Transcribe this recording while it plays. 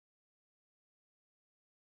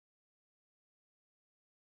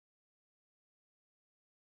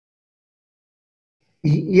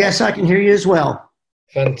Yes, I can hear you as well.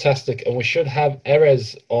 Fantastic. And we should have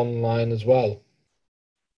Erez online as well.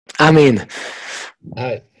 I mean,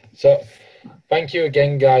 Hi. So thank you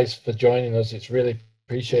again, guys, for joining us. It's really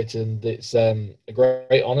appreciated. And it's a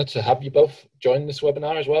great honor to have you both join this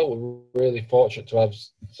webinar as well. We're really fortunate to have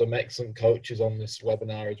some excellent coaches on this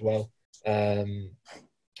webinar as well.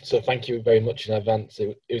 So thank you very much in advance.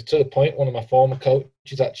 It was to the point one of my former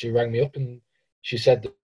coaches actually rang me up and she said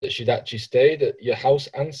that she'd actually stayed at your house,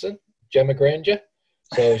 Anson, Gemma Granger.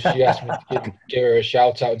 So she asked me to give her a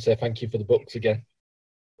shout out and say thank you for the books again.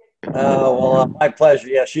 My pleasure.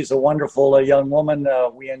 Yeah, she's a wonderful young woman.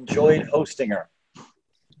 We enjoyed hosting her.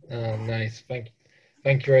 Oh, nice. Thank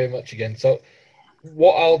you very much again. So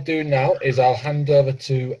what I'll do now is I'll hand over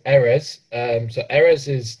to Erez. So Erez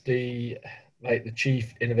is the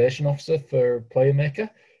Chief Innovation Officer for Playermaker,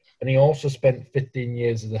 and he also spent 15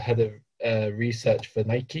 years as the head of research for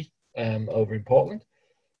Nike over in Portland.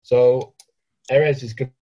 So Erez is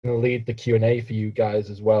going to lead the Q&A for you guys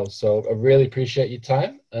as well. So I really appreciate your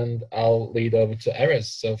time, and I'll lead over to Erez.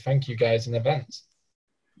 So thank you guys in advance.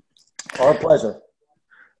 Our pleasure.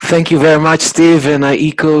 thank you very much, Steve. And I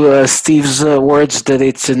echo Steve's words that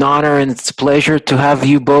it's an honor and it's a pleasure to have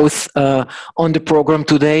you both on the program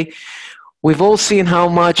today. We've all seen how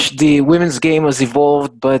much the women's game has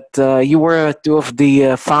evolved, but you were two of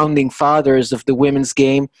the founding fathers of the women's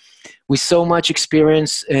game with so much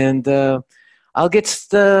experience. And I'll get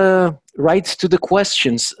right to the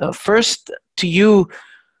questions. First, to you,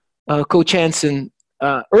 Coach Anson.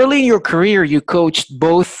 Early in your career, you coached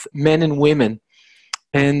both men and women.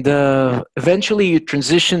 And eventually you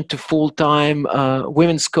transitioned to full-time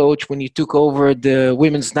women's coach when you took over the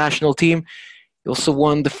women's national team. You also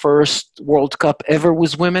won the first World Cup ever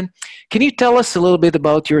with women. Can you tell us a little bit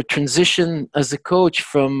about your transition as a coach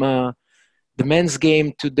from the men's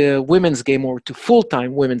game to the women's game, or to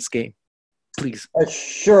full-time women's game, please?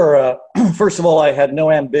 Sure. First of all, I had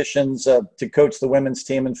no ambitions to coach the women's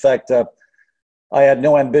team. In fact, I had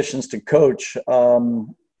no ambitions to coach.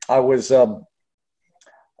 I was a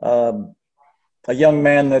young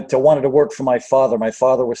man that wanted to work for my father. My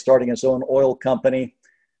father was starting his own oil company.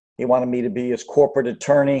 He wanted me to be his corporate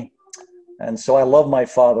attorney. And so I loved my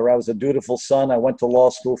father. I was a dutiful son. I went to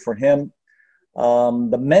law school for him.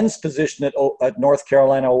 The men's position at North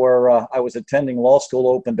Carolina, where I was attending law school,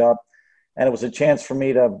 opened up. And it was a chance for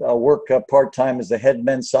me to work part-time as the head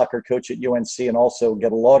men's soccer coach at UNC and also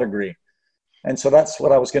get a law degree. And so that's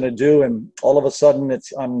what I was going to do. And all of a sudden,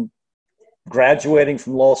 I'm graduating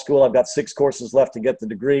from law school. I've got 6 courses left to get the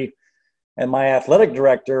degree. And my athletic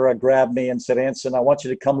director grabbed me and said, Anson, I want you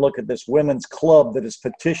to come look at this women's club that has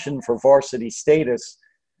petitioned for varsity status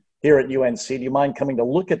here at UNC. Do you mind coming to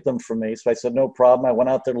look at them for me? So I said, no problem. I went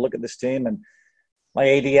out there to look at this team, and my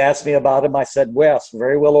AD asked me about him. I said, well, it's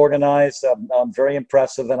very well organized, very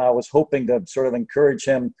impressive. And I was hoping to sort of encourage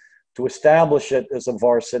him to establish it as a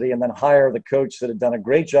varsity and then hire the coach that had done a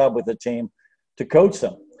great job with the team to coach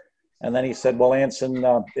them. And then he said, well, Anson,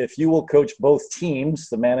 if you will coach both teams,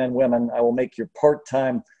 the men and women, I will make your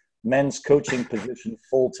part-time men's coaching position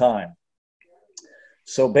full-time.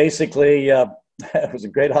 So basically, it was a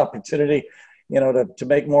great opportunity, to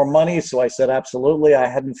make more money. So I said, absolutely. I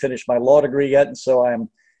hadn't finished my law degree yet. And so I'm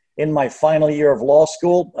in my final year of law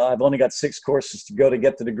school. I've only got 6 courses to go to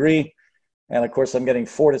get the degree. And of course, I'm getting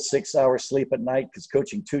 4 to 6 hours sleep at night because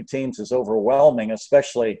coaching 2 teams is overwhelming,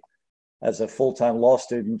 especially as a full-time law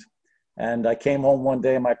student. And I came home one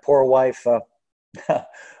day, and my poor wife,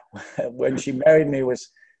 when she married me, was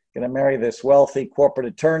going to marry this wealthy corporate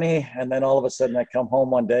attorney. And then all of a sudden I come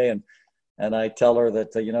home one day and I tell her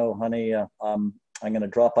that, honey, I'm going to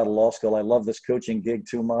drop out of law school. I love this coaching gig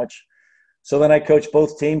too much. So then I coached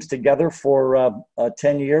both teams together for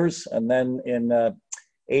 10 years. And then in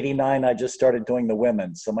 89, I just started doing the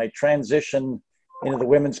women's. So my transition into the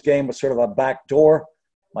women's game was sort of a back door.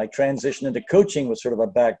 My transition into coaching was sort of a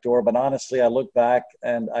back door, but honestly, I look back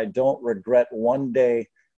and I don't regret one day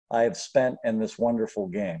I have spent in this wonderful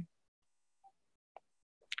game.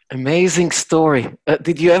 Amazing story.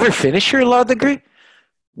 Did you ever finish your law degree?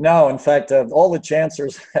 No, in fact, all the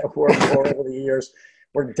chancellors I've worked for over the years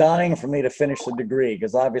were dying for me to finish the degree,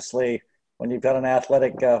 because obviously when you've got an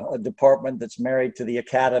athletic department that's married to the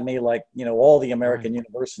academy, like, all the American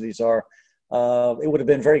universities are, it would have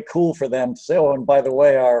been very cool for them to say, oh, and by the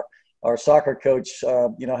way, our soccer coach,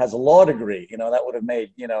 has a law degree. That would have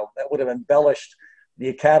made, that would have embellished the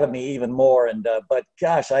academy even more. And but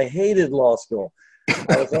gosh, I hated law school.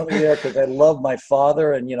 I was only there because I loved my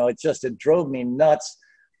father, and it drove me nuts.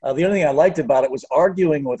 The only thing I liked about it was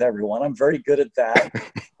arguing with everyone. I'm very good at that.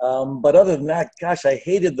 But other than that, gosh, I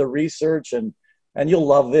hated the research and And you'll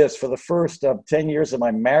love this. For the first 10 years of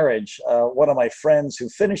my marriage, one of my friends who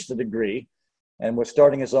finished the degree and was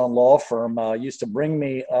starting his own law firm used to bring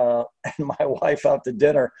me and my wife out to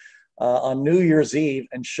dinner on New Year's Eve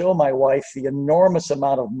and show my wife the enormous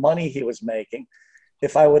amount of money he was making.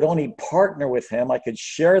 If I would only partner with him, I could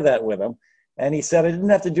share that with him. And he said, I didn't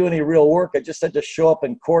have to do any real work. I just had to show up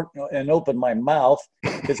in court and open my mouth,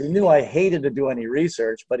 because he knew I hated to do any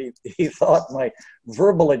research, but he thought my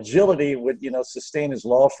verbal agility would, sustain his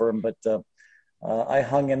law firm. But I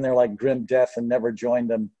hung in there like grim death and never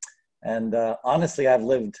joined him. And honestly, I've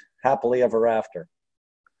lived happily ever after.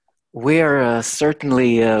 We are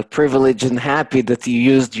certainly privileged and happy that you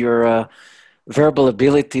used your verbal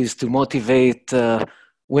abilities to motivate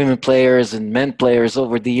women players and men players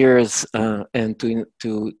over the years and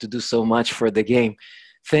to do so much for the game.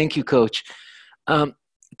 Thank you, Coach.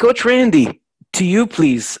 Coach Randy, to you,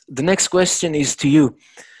 please. The next question is to you.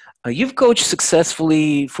 You've coached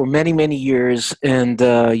successfully for many, many years, and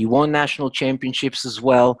you won national championships as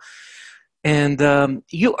well. And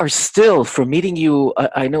you are still, from meeting you,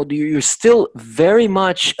 I know you're still very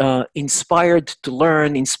much inspired to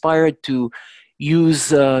learn, inspired to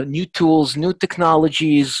use new tools, new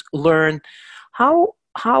technologies, learn.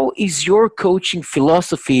 How is your coaching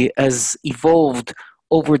philosophy has evolved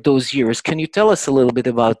over those years? Can you tell us a little bit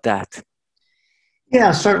about that?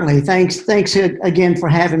 Yeah, certainly. Thanks again for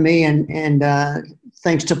having me, and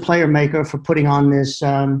thanks to Playermaker for putting on this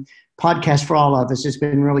podcast for all of us. It's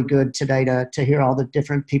been really good today to hear all the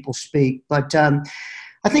different people speak. But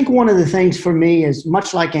I think one of the things for me is,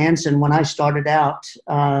 much like Anson, when I started out,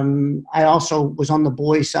 I also was on the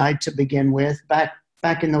boys' side to begin with.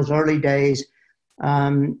 Back in those early days,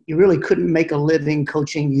 you really couldn't make a living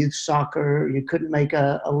coaching youth soccer. You couldn't make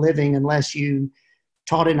a living unless you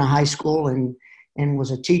taught in a high school and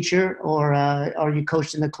was a teacher, or you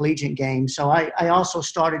coached in the collegiate game. So I also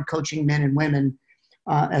started coaching men and women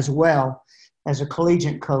as well as a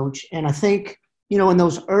collegiate coach. And I think, in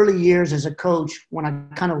those early years as a coach, when I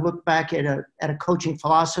kind of look back at a coaching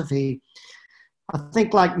philosophy, I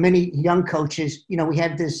think like many young coaches, we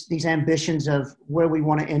had these ambitions of where we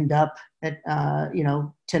want to end up at,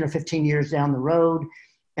 10 or 15 years down the road.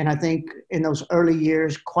 And I think in those early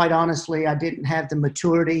years, quite honestly, I didn't have the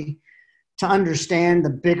maturity to understand the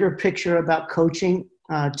bigger picture about coaching.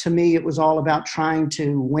 To me, it was all about trying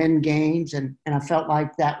to win games. And I felt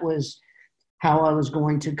like that was how I was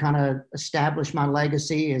going to kind of establish my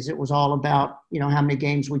legacy, is it was all about, how many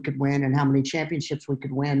games we could win and how many championships we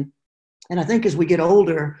could win. And I think as we get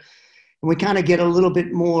older and we kind of get a little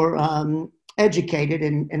bit more educated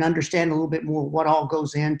and understand a little bit more what all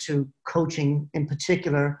goes into coaching in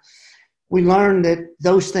particular, we learn that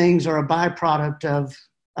those things are a byproduct of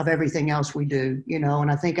everything else we do,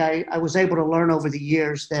 and I think I was able to learn over the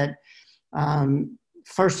years that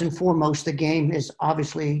first and foremost, the game has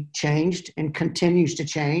obviously changed and continues to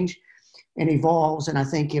change and evolves. And I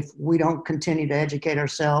think if we don't continue to educate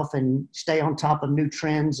ourselves and stay on top of new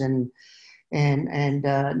trends and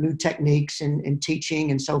new techniques and teaching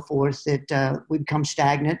and so forth, that we become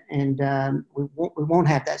stagnant and we won't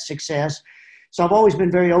have that success. So I've always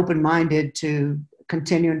been very open-minded to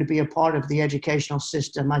continuing to be a part of the educational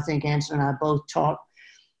system. I think Anson and I both taught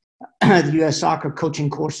the U.S. soccer coaching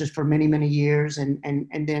courses for many, many years, and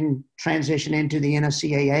then transition into the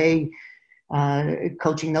NCAA,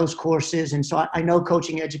 coaching those courses. And so I know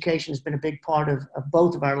coaching education has been a big part of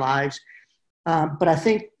both of our lives. But I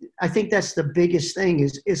think that's the biggest thing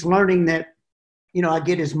is learning that, I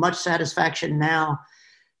get as much satisfaction now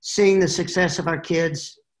seeing the success of our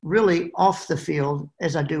kids really off the field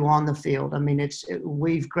as I do on the field. I mean,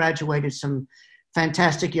 we've graduated some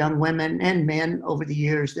fantastic young women and men over the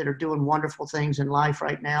years that are doing wonderful things in life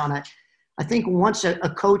right now. And I think once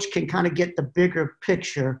a coach can kind of get the bigger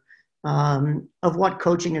picture of what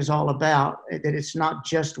coaching is all about, that it's not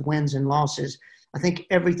just wins and losses, I think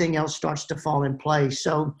everything else starts to fall in place.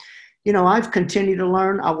 So, I've continued to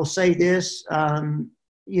learn. I will say this,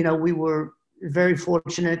 we were very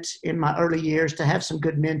fortunate in my early years to have some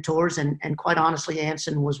good mentors, and quite honestly,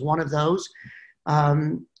 Anson was one of those. I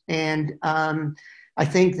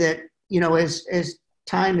think that, as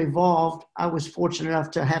time evolved, I was fortunate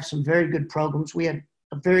enough to have some very good programs. We had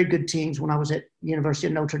very good teams when I was at University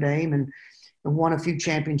of Notre Dame and won a few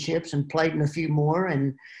championships and played in a few more.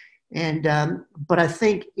 But I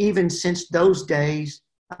think even since those days,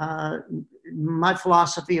 my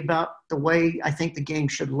philosophy about the way I think the game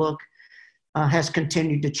should look has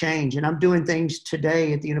continued to change. And I'm doing things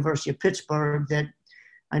today at the University of Pittsburgh that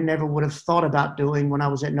I never would have thought about doing when I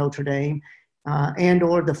was at Notre Dame. and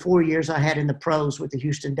or the 4 years I had in the pros with the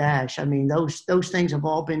Houston Dash. I mean, those things have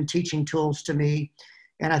all been teaching tools to me,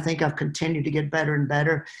 and I think I've continued to get better and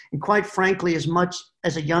better. And quite frankly, as much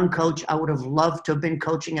as a young coach, I would have loved to have been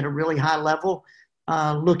coaching at a really high level.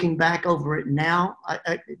 Looking back over it now,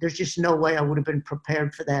 there's just no way I would have been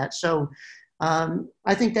prepared for that. So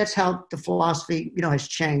I think that's how the philosophy, has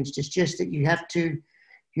changed. It's just that you have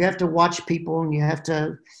to watch people, and you have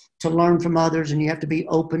to learn from others, and you have to be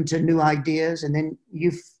open to new ideas. And then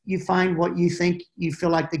you find what you think you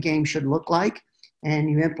feel like the game should look like, and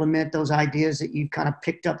you implement those ideas that you've kind of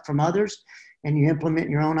picked up from others, and you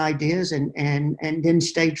implement your own ideas, and then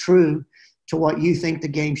stay true to what you think the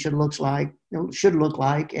game should look like,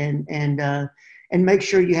 and make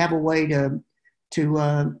sure you have a way to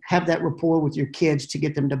have that rapport with your kids to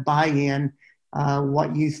get them to buy in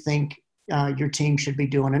what you think your team should be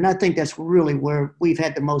doing. And I think that's really where we've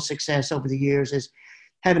had the most success over the years, is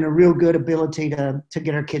having a real good ability to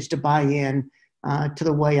get our kids to buy in to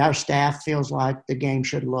the way our staff feels like the game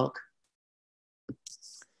should look.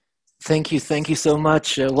 Thank you so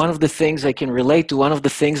much. One of the things I can relate to, one of the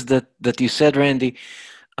things that you said, Randy,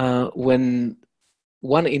 in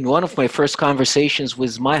one of my first conversations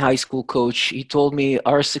with my high school coach, he told me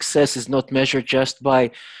our success is not measured just by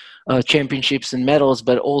championships and medals,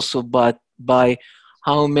 but also by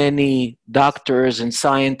how many doctors and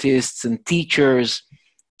scientists and teachers,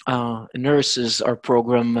 nurses our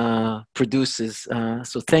program produces.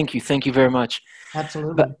 So thank you very much.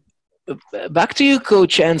 Absolutely. Back to you,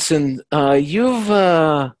 Coach Anson.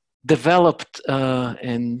 You've developed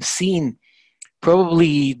and seen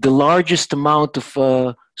probably the largest amount of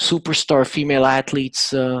superstar female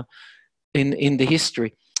athletes in the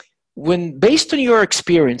history. Based on your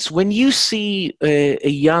experience, when you see a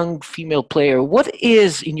young female player, what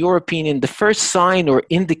is, in your opinion, the first sign or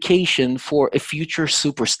indication for a future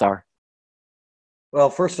superstar? Well,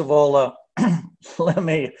 first of all, let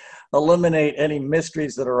me eliminate any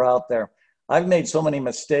mysteries that are out there. I've made so many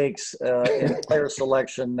mistakes in player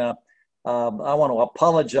selection. I want to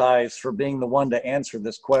apologize for being the one to answer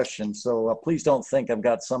this question. So please don't think I've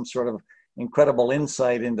got some sort of incredible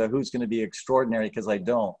insight into who's going to be extraordinary, because I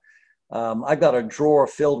don't. I've got a drawer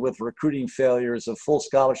filled with recruiting failures of full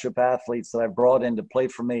scholarship athletes that I brought in to play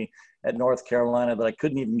for me at North Carolina that I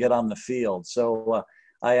couldn't even get on the field. So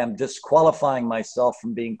I am disqualifying myself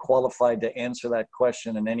from being qualified to answer that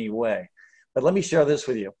question in any way. But let me share this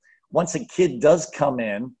with you. Once a kid does come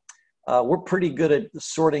in, we're pretty good at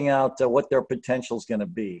sorting out what their potential is going to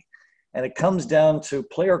be. And it comes down to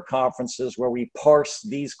player conferences where we parse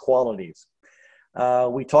these qualities.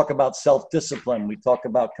 We talk about self-discipline. We talk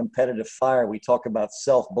about competitive fire. We talk about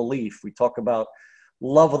self-belief. We talk about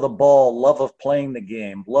love of the ball, love of playing the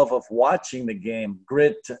game, love of watching the game,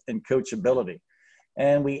 grit and coachability.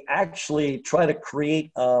 And we actually try to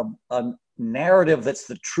create a narrative that's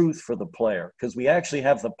the truth for the player, because we actually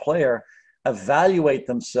have the player evaluate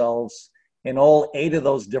themselves in all 8 of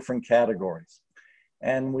those different categories.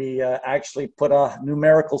 And we actually put a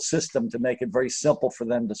numerical system to make it very simple for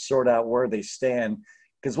them to sort out where they stand,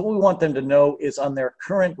 because what we want them to know is on their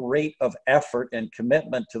current rate of effort and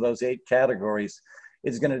commitment to those 8 categories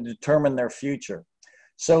is going to determine their future.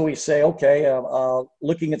 So we say, okay,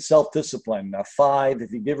 looking at self-discipline, a 5,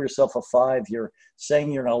 if you give yourself a 5, you're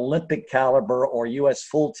saying you're an Olympic caliber or U.S.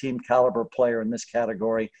 full team caliber player in this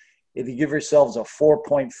category. If you give yourselves a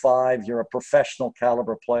 4.5, you're a professional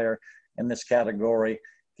caliber player in this category. If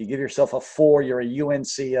you give yourself a 4, you're a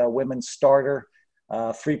UNC women's starter.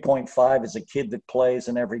 3.5 is a kid that plays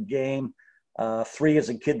in every game. 3 is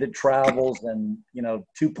a kid that travels, and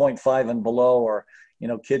 2.5 and below are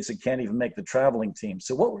kids that can't even make the traveling team.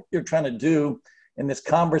 So what you're trying to do in this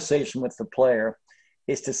conversation with the player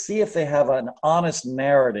is to see if they have an honest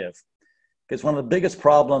narrative. Because one of the biggest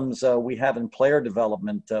problems we have in player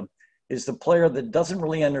development is the player that doesn't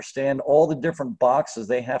really understand all the different boxes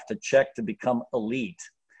they have to check to become elite.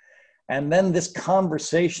 And then this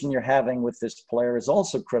conversation you're having with this player is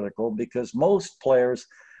also critical, because most players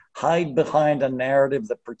hide behind a narrative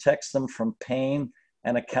that protects them from pain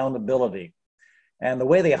and accountability. And the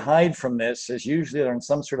way they hide from this is usually they're in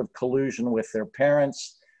some sort of collusion with their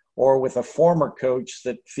parents or with a former coach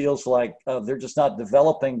that feels like they're just not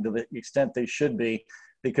developing to the extent they should be,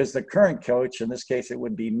 because the current coach, in this case it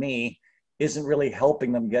would be me, isn't really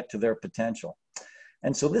helping them get to their potential.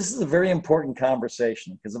 And so this is a very important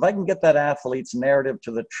conversation, because if I can get that athlete's narrative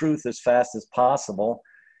to the truth as fast as possible,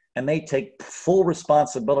 and they take full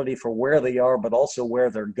responsibility for where they are, but also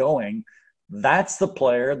where they're going, that's the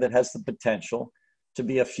player that has the potential to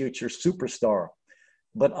be a future superstar.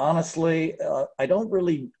 But honestly, I don't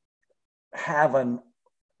really have an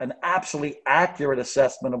an absolutely accurate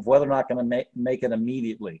assessment of whether or not going to make it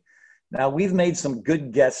immediately. Now, we've made some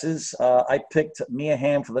good guesses. I picked Mia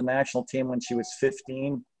Hamm for the national team when she was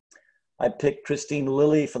 15. I picked Christine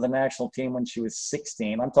Lilly for the national team when she was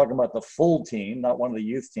 16. I'm talking about the full team, not one of the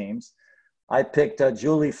youth teams. I picked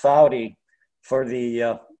Julie Foudy for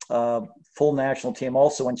the full national team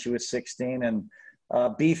also when she was 16, and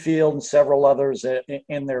Beefield and several others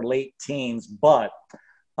in their late teens. But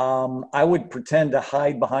I would pretend to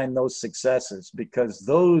hide behind those successes because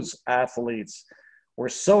those athletes were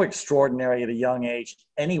so extraordinary at a young age,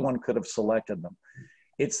 anyone could have selected them.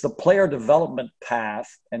 It's the player development path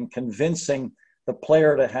and convincing the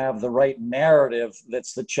player to have the right narrative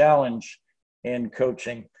that's the challenge in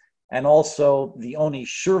coaching, and also the only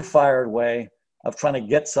surefire way of trying to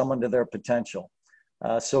get someone to their potential.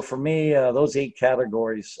 So for me, those 8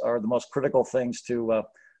 categories are the most critical things to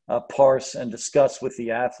parse and discuss with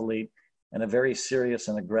the athlete in a very serious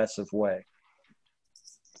and aggressive way.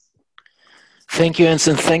 Thank you,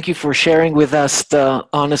 Anson. Thank you for sharing with us,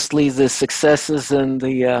 honestly, the successes and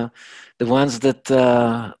the ones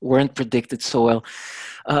that weren't predicted so well.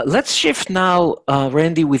 Let's shift now,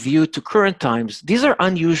 Randy, with you to current times. These are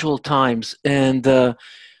unusual times, and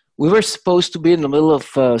we were supposed to be in the middle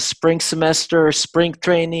of spring semester, spring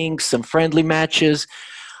training, some friendly matches.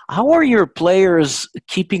 How are your players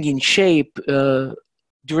keeping in shape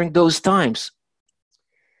during those times?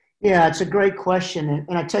 Yeah, it's a great question.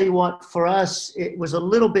 And I tell you what, for us, it was a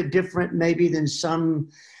little bit different maybe than some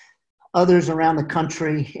others around the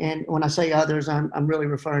country. And when I say others, I'm really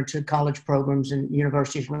referring to college programs and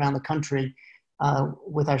universities around the country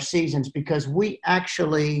with our seasons, because we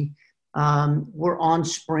actually were on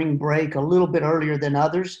spring break a little bit earlier than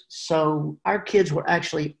others. So our kids were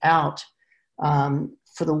actually out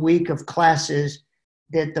for the week of classes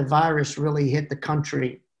that the virus really hit the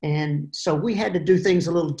country. And so we had to do things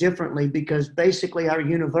a little differently because basically our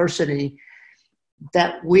university,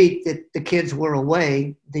 that week that the kids were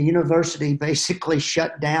away, the university basically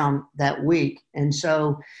shut down that week. And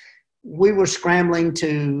so we were scrambling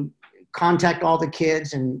to contact all the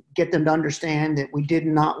kids and get them to understand that we did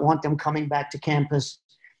not want them coming back to campus.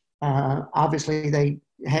 Obviously, they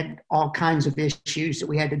had all kinds of issues that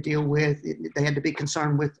we had to deal with. They had to be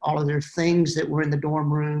concerned with all of their things that were in the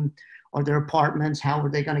dorm room or their apartments. How were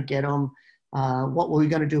they going to get them? What were we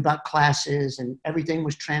going to do about classes? And everything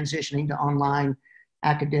was transitioning to online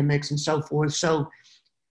academics and so forth. So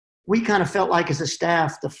we kind of felt like as a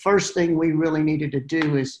staff, the first thing we really needed to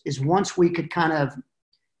do is once we could kind of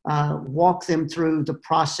walk them through the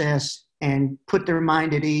process and put their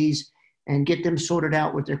mind at ease and get them sorted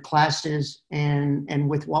out with their classes and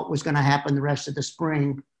with what was going to happen the rest of the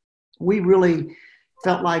spring, we really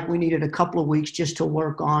felt like we needed a couple of weeks just to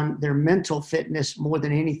work on their mental fitness more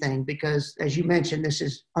than anything, because as you mentioned, this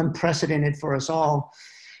is unprecedented for us all.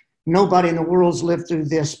 Nobody in the world's lived through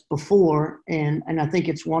this before. And I think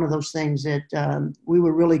it's one of those things that we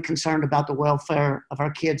were really concerned about the welfare of our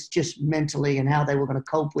kids just mentally and how they were going to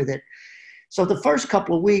cope with it. So the first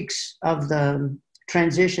couple of weeks of the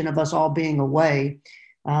transition of us all being away,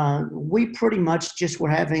 we pretty much just were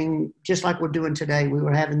having, just like we're doing today, we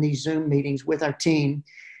were having these Zoom meetings with our team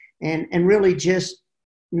and really just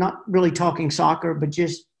not really talking soccer, but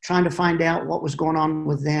just trying to find out what was going on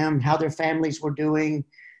with them, how their families were doing.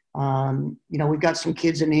 We've got some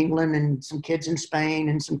kids in England and some kids in Spain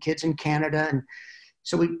and some kids in Canada. And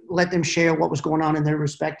so we let them share what was going on in their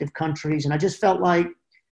respective countries. And I just felt like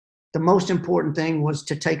the most important thing was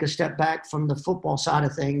to take a step back from the football side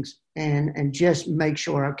of things and just make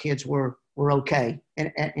sure our kids were okay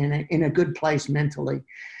and in a good place mentally.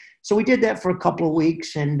 So we did that for a couple of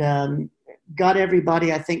weeks and got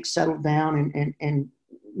everybody, I think, settled down and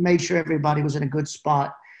made sure everybody was in a good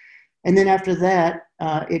spot. And then after that,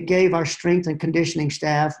 it gave our strength and conditioning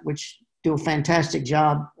staff, which do a fantastic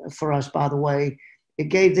job for us, by the way, it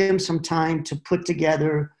gave them some time to put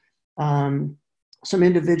together some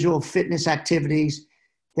individual fitness activities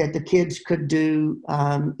that the kids could do,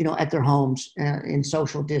 at their homes in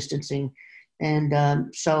social distancing. And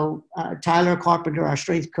so Tyler Carpenter, our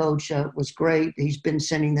strength coach, was great. He's been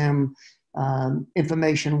sending them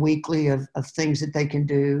information weekly of things that they can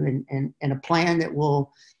do and a plan that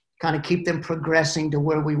will kind of keep them progressing to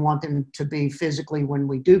where we want them to be physically when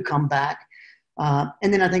we do come back.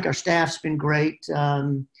 And then I think our staff's been great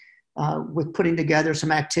with putting together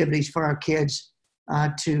some activities for our kids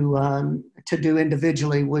to do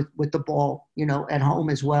individually with the ball, at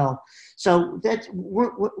home as well. So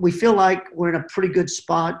we feel like we're in a pretty good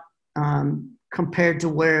spot compared to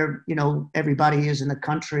where, everybody is in the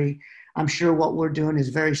country. I'm sure what we're doing is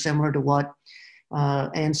very similar to what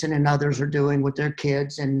Anson and others are doing with their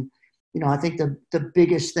kids. And, I think the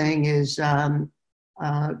biggest thing is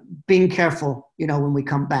being careful, when we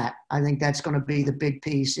come back. I think that's going to be the big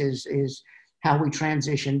piece is how we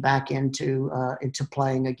transition back into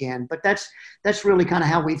playing again. But that's really kind of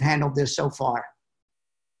how we've handled this so far.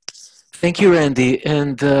 Thank you, Randy.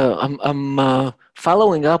 And I'm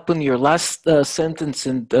following up on your last sentence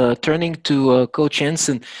and turning to Coach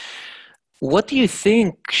Anson. What do you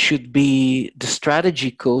think should be the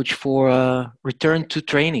strategy, Coach, for return to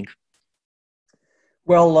training?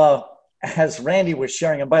 Well, as Randy was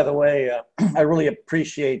sharing, and by the way, I really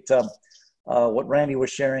appreciate what Randy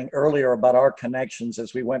was sharing earlier about our connections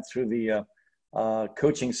as we went through the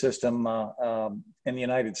coaching system in the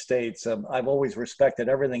United States. I've always respected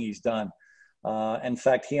everything he's done. In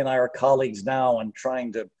fact, he and I are colleagues now and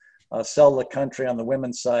trying to sell the country on the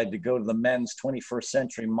women's side to go to the men's 21st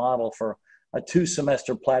century model for a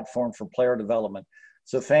 2-semester platform for player development.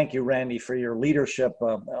 So thank you, Randy, for your leadership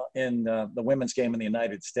in the women's game in the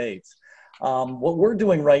United States. What we're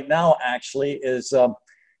doing right now actually is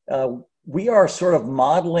we are sort of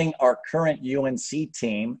modeling our current UNC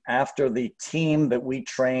team after the team that we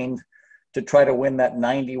trained to try to win that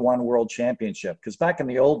 91 World Championship. Because back in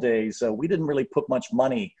the old days, we didn't really put much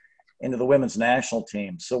money into the women's national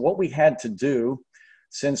team. So what we had to do,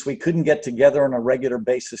 since we couldn't get together on a regular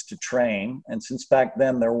basis to train, and since back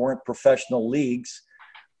then there weren't professional leagues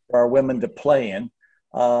for our women to play in,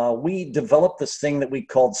 we developed this thing that we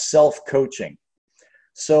called self-coaching.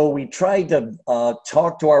 So we tried to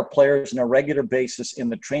talk to our players on a regular basis in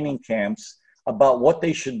the training camps about what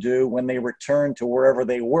they should do when they return to wherever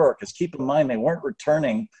they were. Because keep in mind, they weren't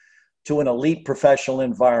returning to an elite professional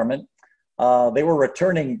environment. They were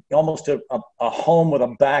returning almost to a home with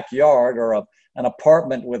a backyard or an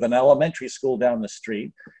apartment with an elementary school down the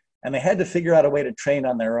street. And they had to figure out a way to train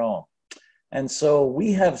on their own. And so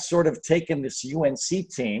we have sort of taken this UNC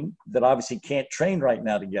team that obviously can't train right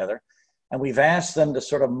now together, and we've asked them to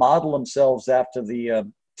sort of model themselves after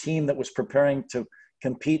the team that was preparing to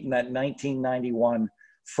compete in that 1991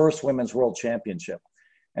 first Women's World Championship.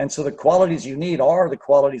 And so the qualities you need are the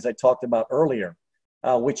qualities I talked about earlier,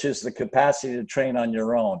 which is the capacity to train on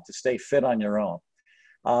your own, to stay fit on your own.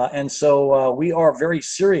 And so we are very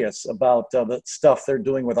serious about the stuff they're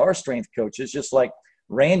doing with our strength coaches, just like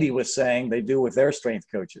Randy was saying they do with their strength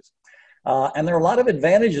coaches. And there are a lot of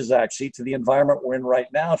advantages actually to the environment we're in right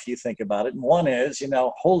now, if you think about it. And one is,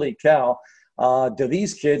 holy cow, do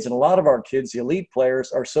these kids, and a lot of our kids, the elite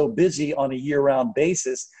players, are so busy on a year-round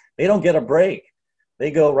basis, they don't get a break.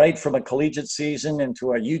 They go right from a collegiate season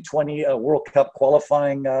into a U20 World Cup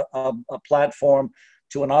qualifying platform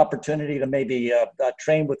to an opportunity to maybe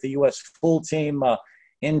train with the U.S. full team,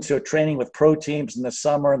 into training with pro teams in the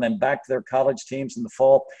summer, and then back to their college teams in the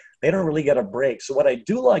fall. They don't really get a break. So what I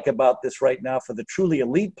do like about this right now for the truly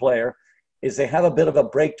elite player is they have a bit of a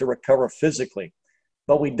break to recover physically.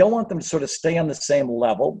 But we don't want them to sort of stay on the same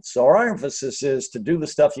level. So our emphasis is to do the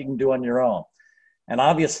stuff you can do on your own. And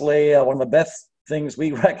obviously, one of the best things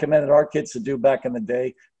we recommended our kids to do back in the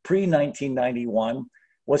day, pre-1991,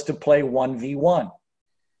 was to play 1v1.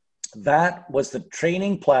 That was the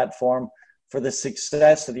training platform for the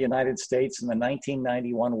success of the United States in the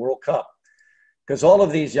 1991 World Cup. Because all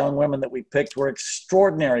of these young women that we picked were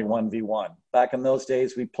extraordinary 1v1. Back in those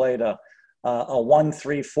days, we played a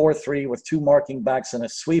 1-3-4-3 with 2 marking backs and a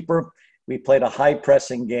sweeper. We played a high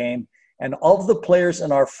pressing game. And of the players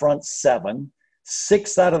in our front 7,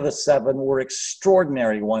 6 out of the 7 were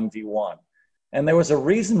extraordinary 1v1. And there was a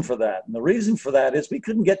reason for that. And the reason for that is we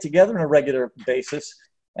couldn't get together on a regular basis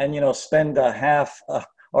and, spend half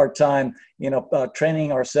our time,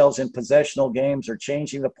 training ourselves in possessional games or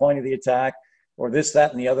changing the point of the attack or this,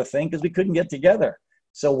 that, and the other thing, because we couldn't get together.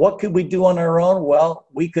 So what could we do on our own? Well,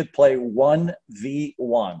 we could play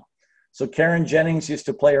 1v1. So Karen Jennings used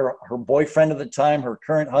to play her boyfriend at the time, her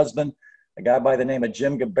current husband, a guy by the name of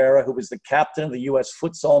Jim Gabera, who was the captain of the U.S.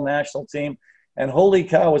 futsal national team. And holy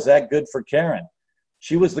cow, was that good for Karen.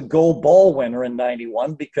 She was the gold ball winner in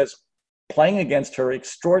 91 because playing against her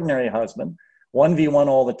extraordinary husband, 1v1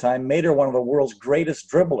 all the time, made her one of the world's greatest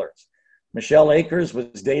dribblers. Michelle Akers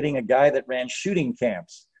was dating a guy that ran shooting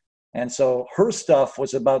camps. And so her stuff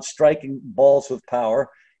was about striking balls with power,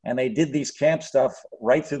 and they did these camp stuff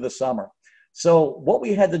right through the summer. So what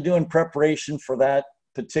we had to do in preparation for that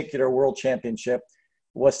particular World Championship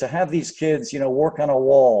was to have these kids, work on a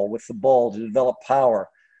wall with the ball to develop power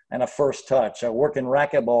and a first touch, work in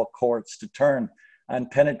racquetball courts to turn and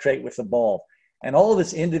penetrate with the ball. And all of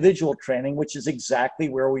this individual training, which is exactly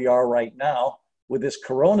where we are right now with this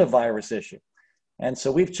coronavirus issue. And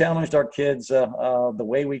so we've challenged our kids the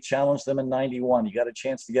way we challenged them in 91. You got a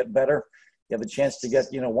chance to get better. You have a chance to get,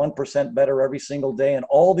 1% better every single day in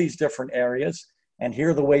all these different areas. And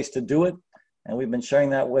here are the ways to do it. And we've been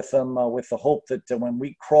sharing that with them with the hope that when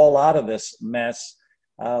we crawl out of this mess,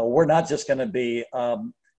 we're not just going to be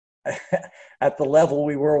at the level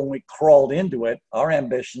we were when we crawled into it. Our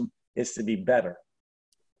ambition is to be better.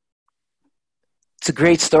 It's a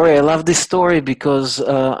great story. I love this story because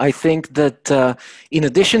I think that in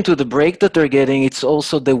addition to the break that they're getting, it's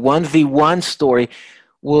also the 1v1 story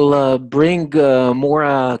will bring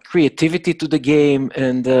more creativity to the game,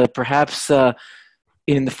 and perhaps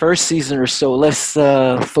in the first season or so, less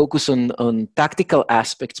focus on tactical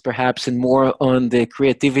aspects perhaps, and more on the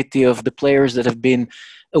creativity of the players that have been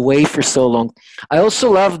away for so long. I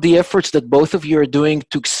also love the efforts that both of you are doing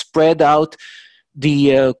to spread out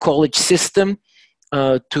the college system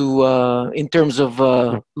in terms of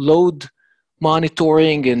load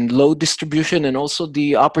monitoring and load distribution, and also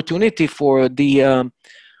the opportunity for the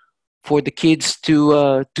kids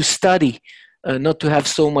to study, not to have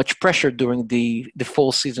so much pressure during the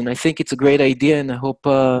fall season. I think it's a great idea, and I hope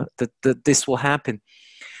that this will happen.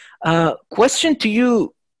 Question to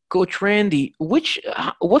you, Coach Randy,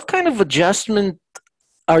 what kind of adjustment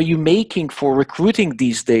are you making for recruiting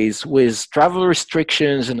these days with travel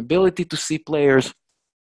restrictions and ability to see players?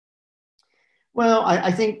 Well,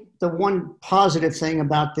 I think the one positive thing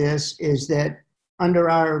about this is that under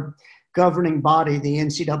our governing body, the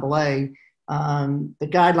NCAA, the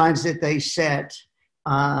guidelines that they set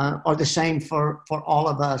are the same for all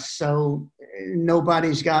of us. So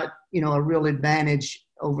nobody's got, a real advantage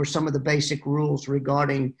over some of the basic rules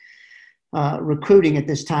regarding recruiting at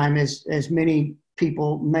this time, as many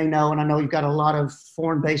people may know. And I know you've got a lot of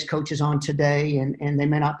foreign-based coaches on today, and they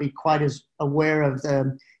may not be quite as aware of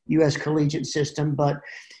the U.S. collegiate system. But,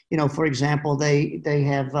 for example, they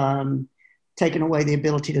have taken away the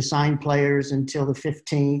ability to sign players until the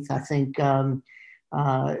 15th. I think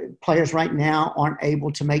players right now aren't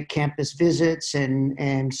able to make campus visits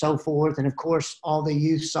and so forth. And, of course, all the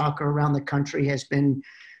youth soccer around the country has been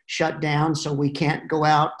shut down, so we can't go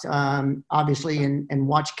out, obviously, and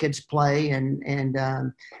watch kids play and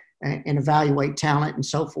evaluate talent and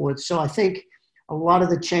so forth. So I think a lot of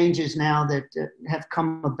the changes now that have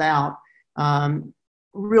come about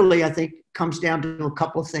really, I think, comes down to a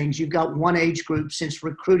couple of things. You've got one age group, since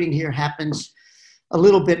recruiting here happens a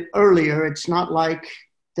little bit earlier. It's not like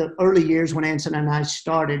the early years when Anson and I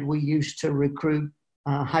started. We used to recruit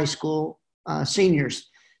high school seniors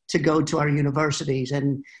to go to our universities.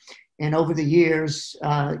 And over the years,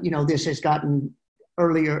 this has gotten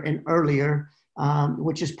earlier and earlier,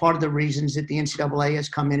 which is part of the reasons that the NCAA has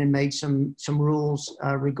come in and made some rules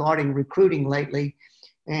regarding recruiting lately.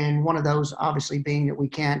 And one of those obviously being that we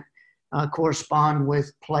can't correspond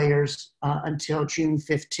with players until June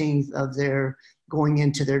 15th of their going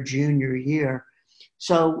into their junior year.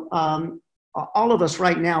 So all of us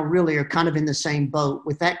right now really are kind of in the same boat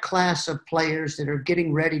with that class of players that are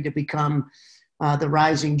getting ready to become the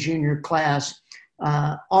rising junior class.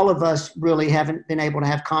 All of us really haven't been able to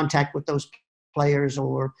have contact with those players,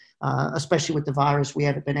 or especially with the virus, we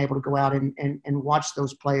haven't been able to go out and watch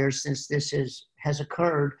those players since this has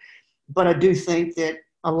occurred. But I do think that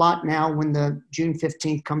a lot now, when the June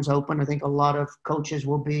 15th comes open, I think a lot of coaches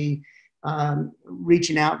will be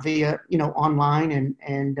reaching out via, online,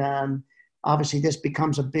 and obviously this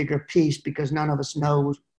becomes a bigger piece because none of us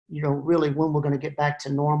know, really when we're going to get back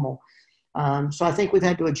to normal. So I think we've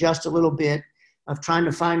had to adjust a little bit of trying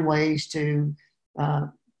to find ways to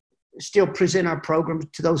still present our program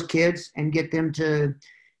to those kids and get them to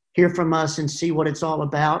hear from us and see what it's all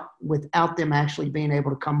about without them actually being able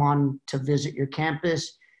to come on to visit your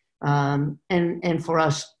campus. And for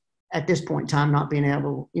us at this point in time, not being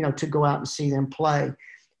able, to go out and see them play.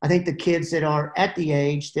 I think the kids that are at the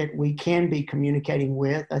age that we can be communicating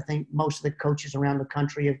with, I think most of the coaches around the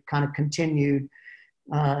country have kind of continued,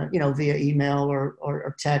 via email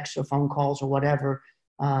or text or phone calls or whatever,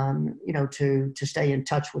 to stay in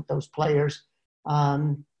touch with those players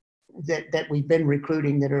that we've been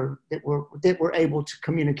recruiting that we're able to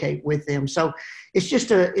communicate with them. So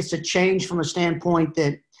it's a change from a standpoint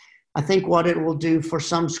that I think what it will do for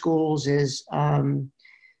some schools is,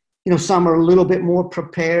 some are a little bit more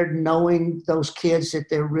prepared, knowing those kids that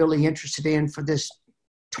they're really interested in for this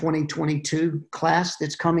 2022 class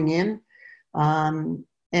that's coming in. And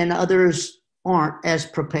others aren't as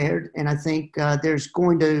prepared. And I think there's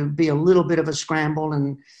going to be a little bit of a scramble,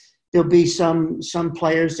 and there'll be some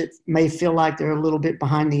players that may feel like they're a little bit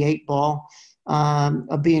behind the eight ball,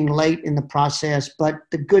 of being late in the process. But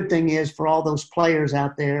the good thing is, for all those players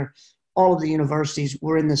out there, all of the universities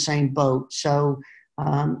were in the same boat. So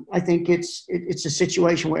I think it's a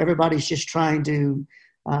situation where everybody's just trying to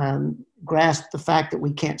grasp the fact that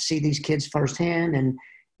we can't see these kids firsthand.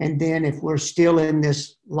 And then if we're still in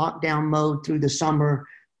this lockdown mode through the summer,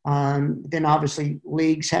 then obviously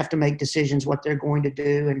leagues have to make decisions what they're going to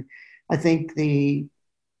do. And I think the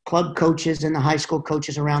club coaches and the high school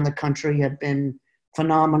coaches around the country have been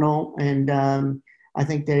phenomenal. And I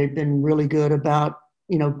think they've been really good about,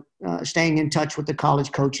 staying in touch with the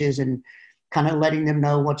college coaches and kind of letting them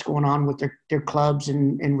know what's going on with their clubs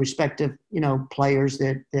and respective, players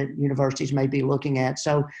that universities may be looking at.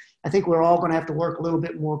 So I think we're all going to have to work a little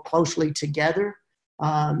bit more closely together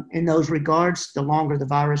in those regards, the longer the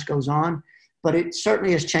virus goes on. But it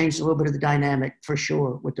certainly has changed a little bit of the dynamic for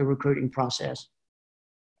sure with the recruiting process.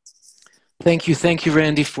 Thank you,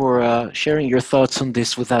 Randy, for sharing your thoughts on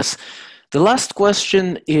this with us. The last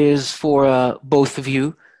question is for both of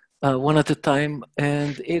you, one at a time,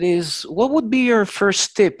 and it is, what would be your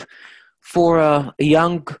first tip for a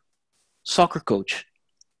young soccer coach?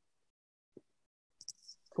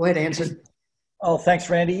 Go ahead, Anson. Oh, thanks,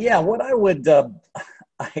 Randy. Yeah, what I would,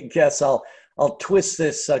 I guess I'll twist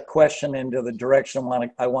this question into the direction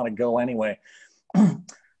I want to go anyway.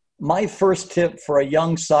 My first tip for a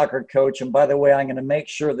young soccer coach, and by the way, I'm going to make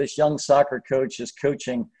sure this young soccer coach is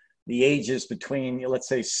coaching the ages between, let's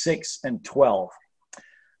say, 6 and 12,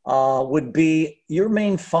 would be your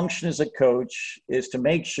main function as a coach is to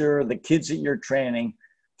make sure the kids that you're training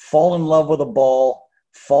fall in love with the ball,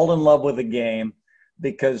 fall in love with the game,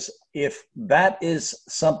 because if that is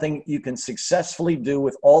something you can successfully do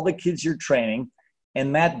with all the kids you're training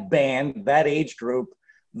and that band, that age group,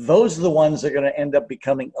 those are the ones that are going to end up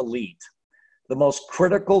becoming elite. The most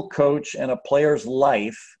critical coach in a player's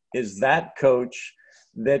life is that coach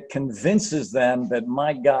that convinces them that,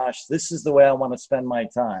 my gosh, this is the way I want to spend my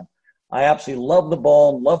time. I absolutely love the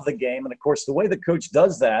ball and love the game. And of course, the way the coach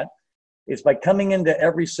does that is by coming into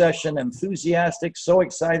every session enthusiastic, so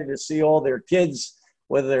excited to see all their kids,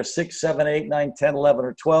 whether they're 6, 7, 8, 9, 10, 11,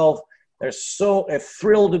 or 12. They're so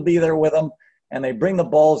thrilled to be there with them. And they bring the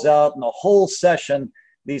balls out, and the whole session,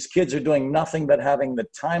 these kids are doing nothing but having the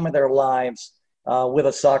time of their lives with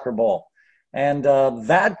a soccer ball. And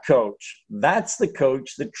that coach, that's the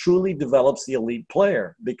coach that truly develops the elite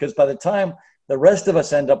player. Because by the time the rest of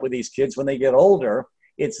us end up with these kids when they get older,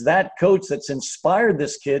 it's that coach that's inspired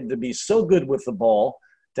this kid to be so good with the ball,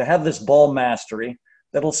 to have this ball mastery,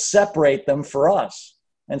 that'll separate them for us.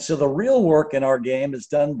 And so the real work in our game is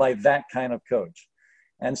done by that kind of coach.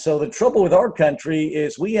 And so the trouble with our country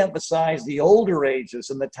is we emphasize the older ages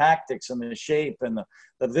and the tactics and the shape and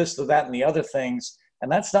the this, the that, and the other things.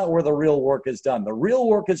 And that's not where the real work is done. The real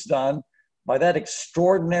work is done by that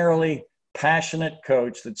extraordinarily passionate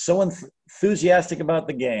coach that's so enthusiastic about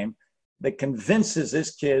the game that convinces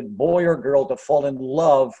this kid, boy or girl, to fall in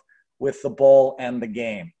love with the ball and the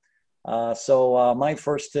game. So my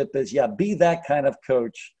first tip is, be that kind of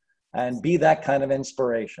coach and be that kind of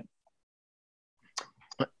inspiration.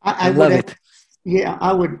 I love it. Yeah,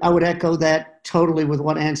 I would echo that totally with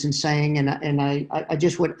what Anson's saying, and I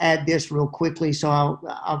just would add this real quickly. So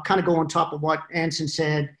I'll kind of go on top of what Anson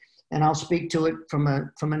said, and I'll speak to it from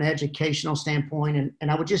an educational standpoint.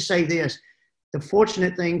 And I would just say this: the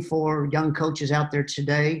fortunate thing for young coaches out there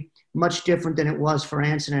today, much different than it was for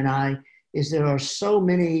Anson and I, is there are so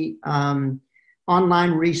many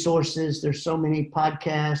online resources. There's so many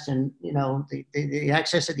podcasts, and the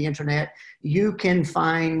access to the internet. You can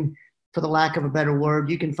find, for the lack of a better word,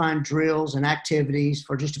 you can find drills and activities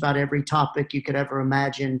for just about every topic you could ever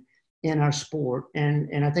imagine in our sport.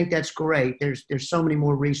 And I think that's great. There's so many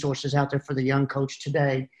more resources out there for the young coach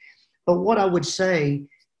today. But what I would say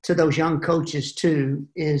to those young coaches too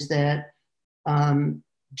is that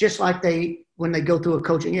just like when they go through a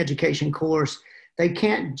coaching education course, they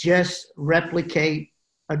can't just replicate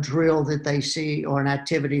a drill that they see or an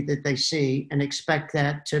activity that they see and expect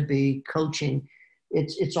that to be coaching.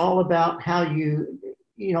 It's all about how you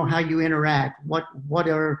interact. What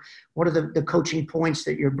are the coaching points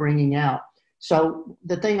that you're bringing out? So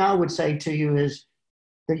the thing I would say to you is,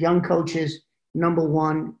 the young coaches, number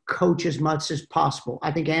one, coach as much as possible.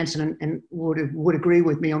 I think Anson and would agree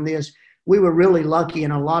with me on this. We were really lucky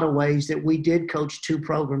in a lot of ways that we did coach 2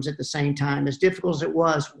 programs at the same time. As difficult as it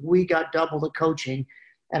was, we got double the coaching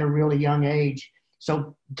at a really young age.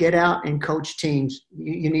 So get out and coach teams.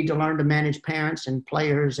 You need to learn to manage parents and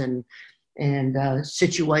players and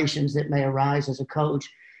situations that may arise as a coach.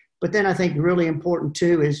 But then I think really important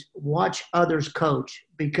too is watch others coach,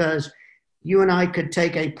 because you and I could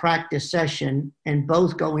take a practice session and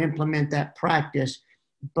both go implement that practice,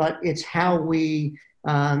 but it's how we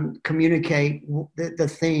communicate the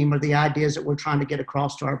theme or the ideas that we're trying to get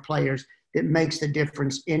across to our players that makes the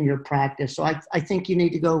difference in your practice. So I think you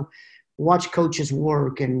need to go watch coaches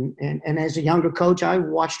work. And as a younger coach, I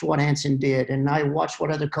watched what Anson did, and I watched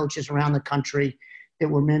what other coaches around the country that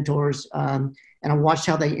were mentors, and I watched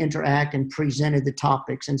how they interact and presented the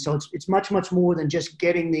topics. And so it's much, much more than just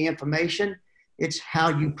getting the information. It's how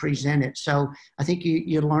you present it. So I think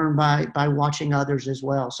you learn by watching others as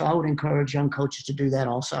well. So I would encourage young coaches to do that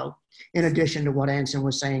also, in addition to what Anson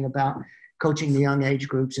was saying about coaching the young age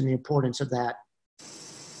groups and the importance of that.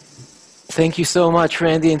 Thank you so much,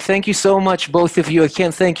 Randy. And thank you so much, both of you. I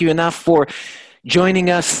can't thank you enough for joining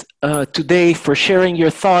us today, for sharing your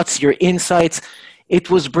thoughts, your insights. It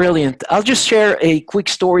was brilliant. I'll just share a quick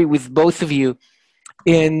story with both of you.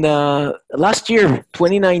 In last year,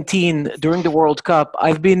 2019, during the World Cup,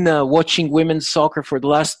 I've been watching women's soccer for the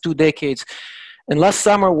last 2 decades. And last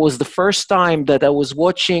summer was the first time that I was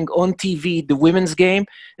watching on TV the women's game.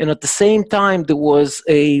 And at the same time, there was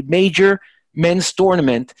a major men's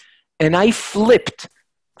tournament. And I flipped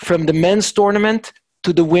from the men's tournament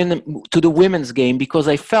to the women's game because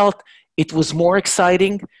I felt it was more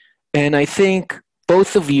exciting. And I think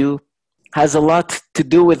both of you has a lot to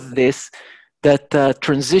do with this, that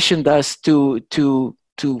transitioned us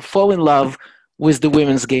to fall in love with the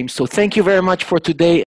women's game. So thank you very much for today.